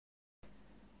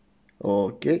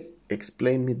Okay,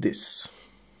 explain me this.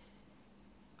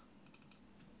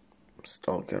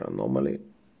 Stalker Anomaly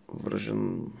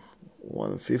version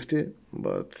 150,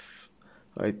 but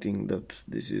I think that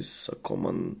this is a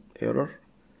common error.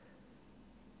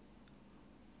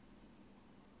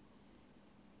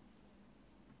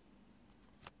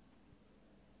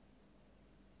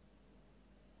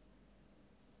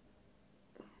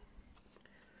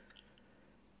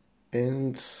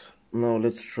 And now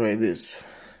let's try this.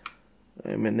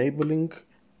 I'm enabling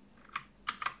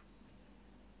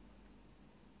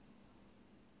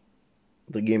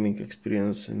the gaming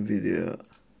experience NVIDIA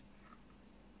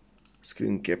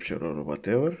screen capture or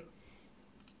whatever.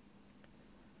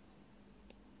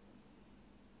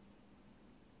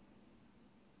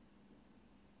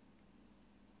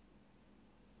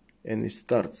 And it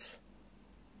starts.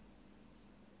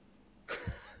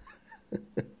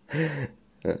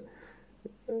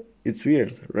 It's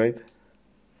weird, right?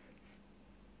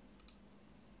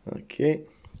 Okay.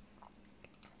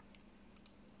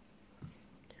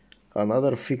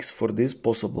 Another fix for this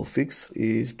possible fix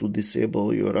is to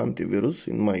disable your antivirus.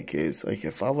 In my case, I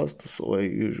have Avast, so I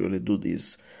usually do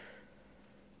this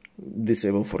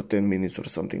disable for 10 minutes or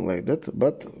something like that.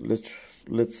 But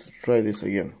let's try this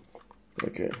again.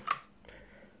 Okay.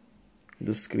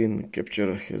 The screen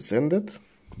capture has ended.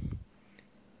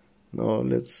 Now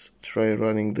let's try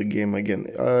running the game again.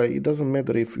 It doesn't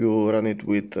matter if you run it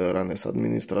with run as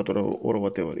administrator or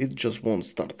whatever, it just won't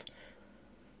start.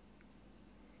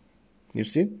 You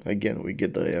see, again we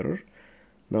get the error.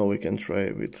 Now we can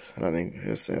try with running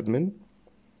as admin.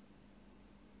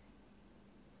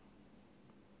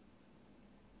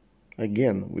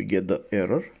 Again we get the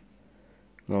error.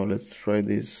 Now let's try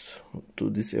this to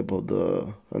disable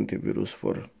the antivirus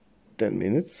for 10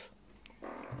 minutes.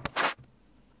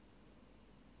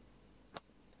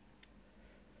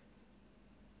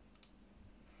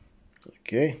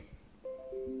 Okay,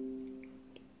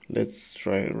 let's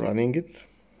try running it.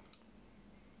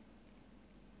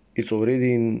 It's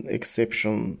already in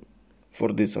exception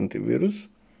for this antivirus,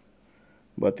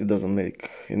 but it doesn't make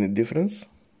any difference.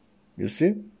 You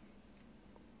see?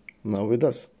 Now it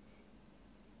does.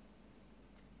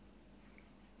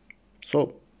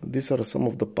 So these are some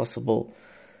of the possible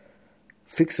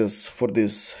fixes for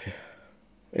this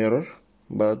error,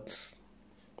 but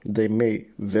they may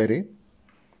vary.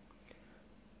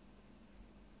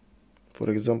 For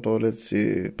example, let's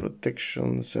see,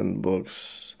 protection,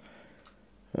 sandbox.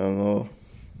 I don't know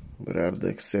where are the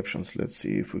exceptions. Let's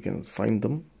see if we can find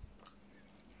them.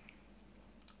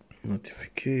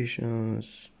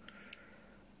 Notifications,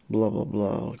 blah blah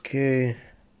blah. Okay,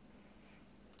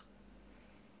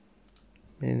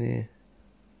 many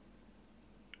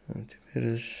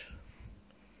antivirus,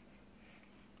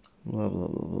 blah blah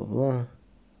blah blah blah.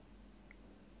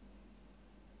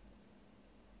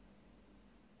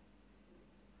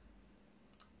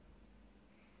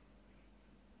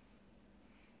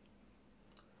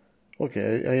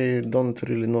 Okay, I don't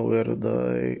really know where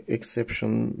the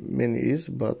exception menu is,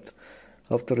 but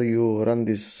after you run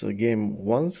this game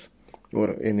once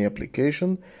or any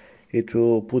application, it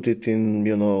will put it in,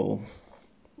 you know,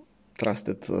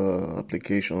 trusted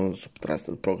applications,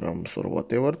 trusted programs or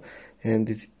whatever,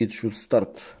 and it should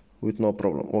start with no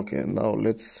problem. Okay, now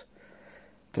let's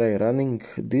try running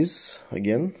this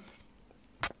again.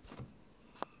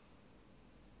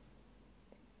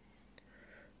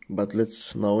 But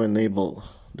let's now enable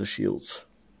the shields.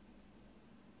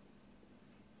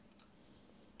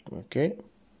 Okay,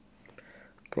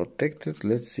 protected.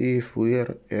 Let's see if we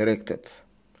are erected.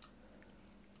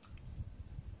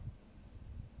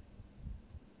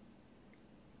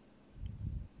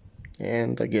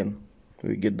 And again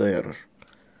we get the error.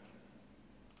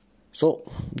 So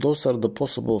those are the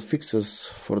possible fixes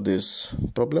for this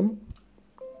problem.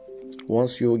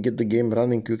 Once you get the game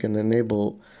running, you can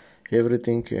enable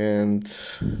everything and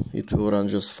it will run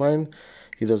just fine.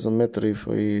 It doesn't matter if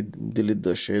I delete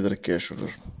the shader cache or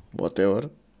whatever.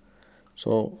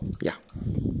 So yeah.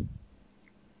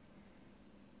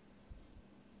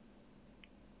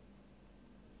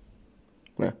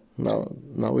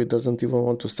 Now it doesn't even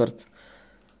want to start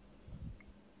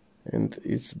and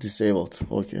it's disabled.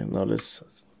 Okay, now let's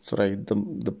try the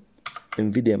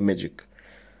NVIDIA magic.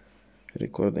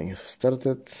 Recording has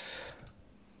started.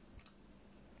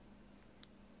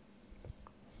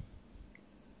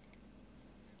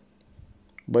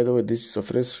 By the way, this is a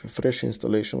fresh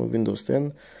installation of Windows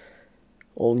 10.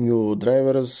 All new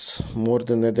drivers, more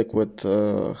than adequate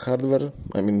hardware.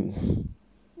 I mean,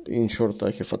 in short,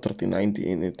 I have a 3090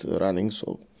 in it running,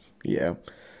 so yeah.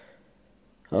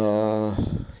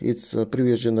 It's a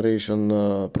previous generation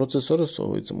processor,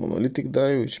 so it's a monolithic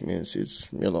die, which means it's,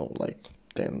 you know, like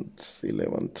 10th,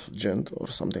 11th gen or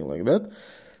something like that.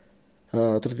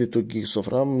 32 gigs of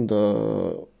RAM.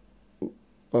 The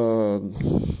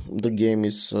game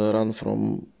is run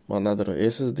from another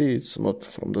SSD. It's not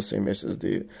from the same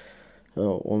SSD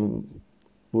on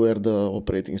where the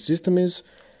operating system is.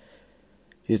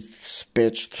 It's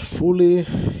patched fully.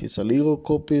 It's a legal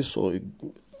copy, so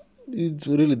it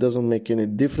really doesn't make any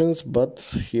difference, but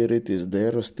here it is,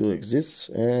 there still exists,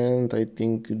 and I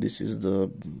think this is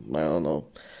the, I don't know,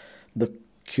 the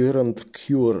current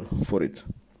cure for it.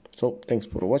 So thanks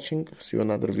for watching. See you in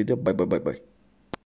another video. Bye bye bye bye.